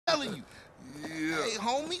telling you. Yeah. Hey,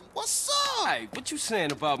 homie, what's up? Hey, what you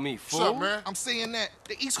saying about me, fool? What's up, man? I'm saying that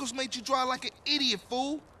the East Coast made you drive like an idiot,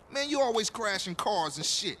 fool. Man, you always crashing cars and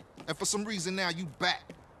shit. And for some reason now you back.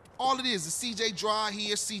 All it is CJ drive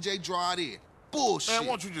here, CJ drive there. Bullshit. Man,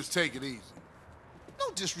 why don't you just take it easy?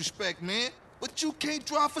 No disrespect, man, but you can't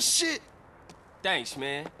drive for shit. Thanks,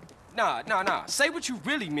 man. Nah. Say what you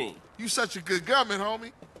really mean. You such a good gunman,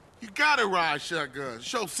 homie. You gotta ride shotgun.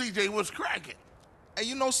 Show CJ what's cracking. Hey,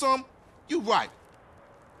 you know something? You right.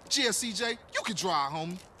 Yeah, CJ, you can drive,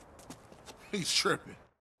 homie. He's tripping.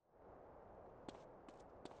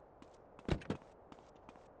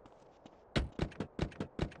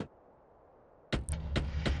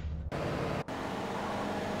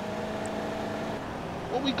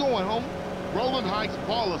 Where we going, homie? Rolling Heights,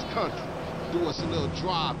 Ballers Country. Do us a little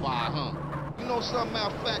drive-by, huh? You know something,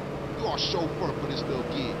 matter of fact, you are chauffeur for this little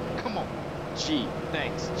gig. Come on. G,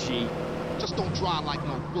 thanks, G. Just don't drive like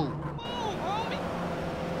no fool. Move, homie.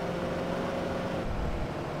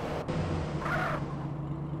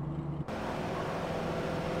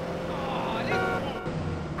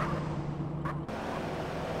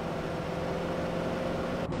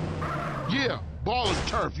 Yeah, Ballers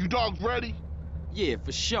Turf. You dogs ready? Yeah,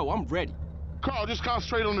 for sure, I'm ready. Carl, just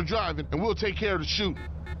concentrate on the driving, and we'll take care of the shooting.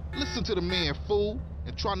 Listen to the man, fool,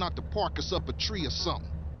 and try not to park us up a tree or something.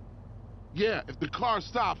 Yeah, if the car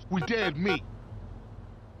stops, we dead meat.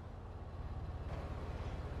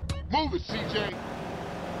 Move it, CJ.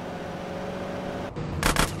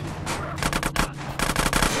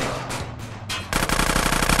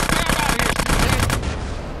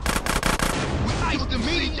 Nice to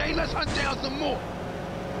meet you, CJ. Let's hunt down some more.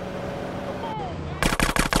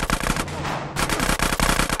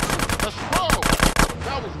 Let's roll.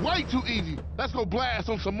 That was way too easy. Let's go blast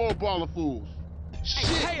on some more baller fools.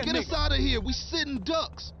 Shit, get us out of here. We sitting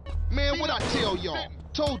ducks. Man, what I tell y'all?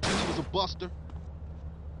 Told you he was a buster.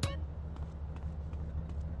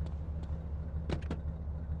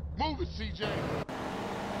 Move it, CJ.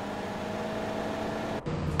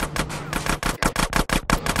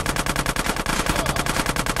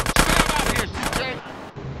 Stand out here, CJ.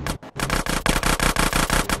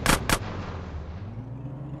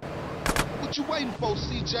 What you waiting for,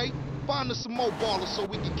 CJ? Find us some more ballers so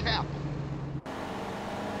we can cap them.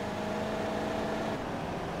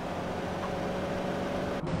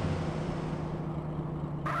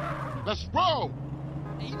 Let's roll.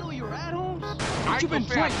 Hey, you know where you're at, Holmes? I you been ain't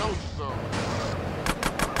gonna say I drinking? told you so.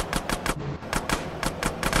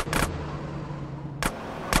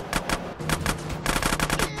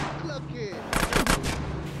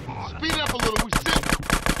 Speed up a little, we sit.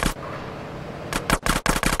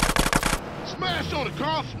 Smash on it,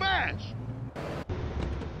 Carl, smash!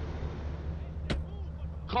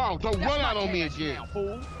 Carl, don't run out on me again. Now,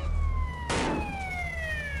 fool.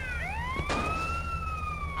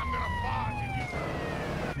 I'm gonna find you.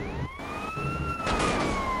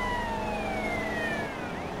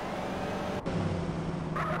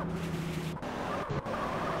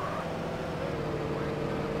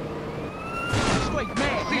 Straight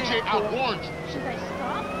mad, CJ, I warned you. Should I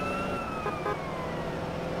stop?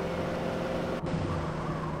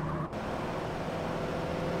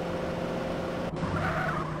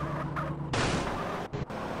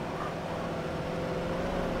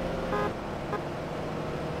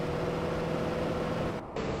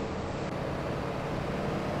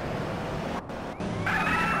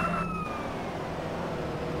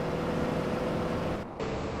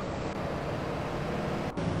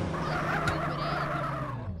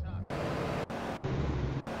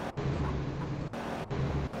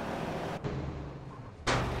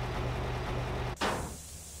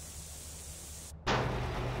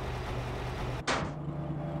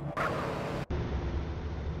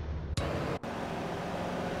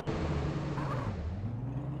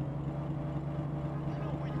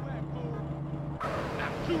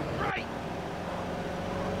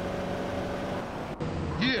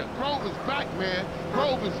 Yeah, Grove is back, man.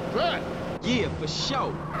 Grove is back. Yeah, for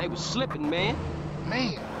sure. They was slipping, man.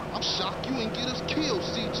 Man, I'm shocked you ain't get us killed,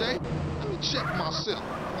 CJ. Let me check myself.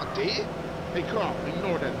 Am I dead? Hey, Carl,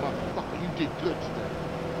 ignore that motherfucker. You did good today.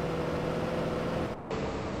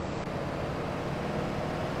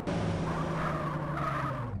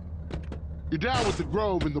 You're down with the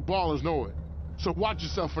Grove and the Ballers know it. So watch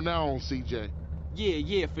yourself from now on, CJ.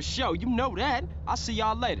 Yeah, for sure. You know that. I'll see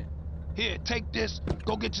y'all later. Here, take this.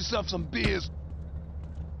 Go get yourself some beers.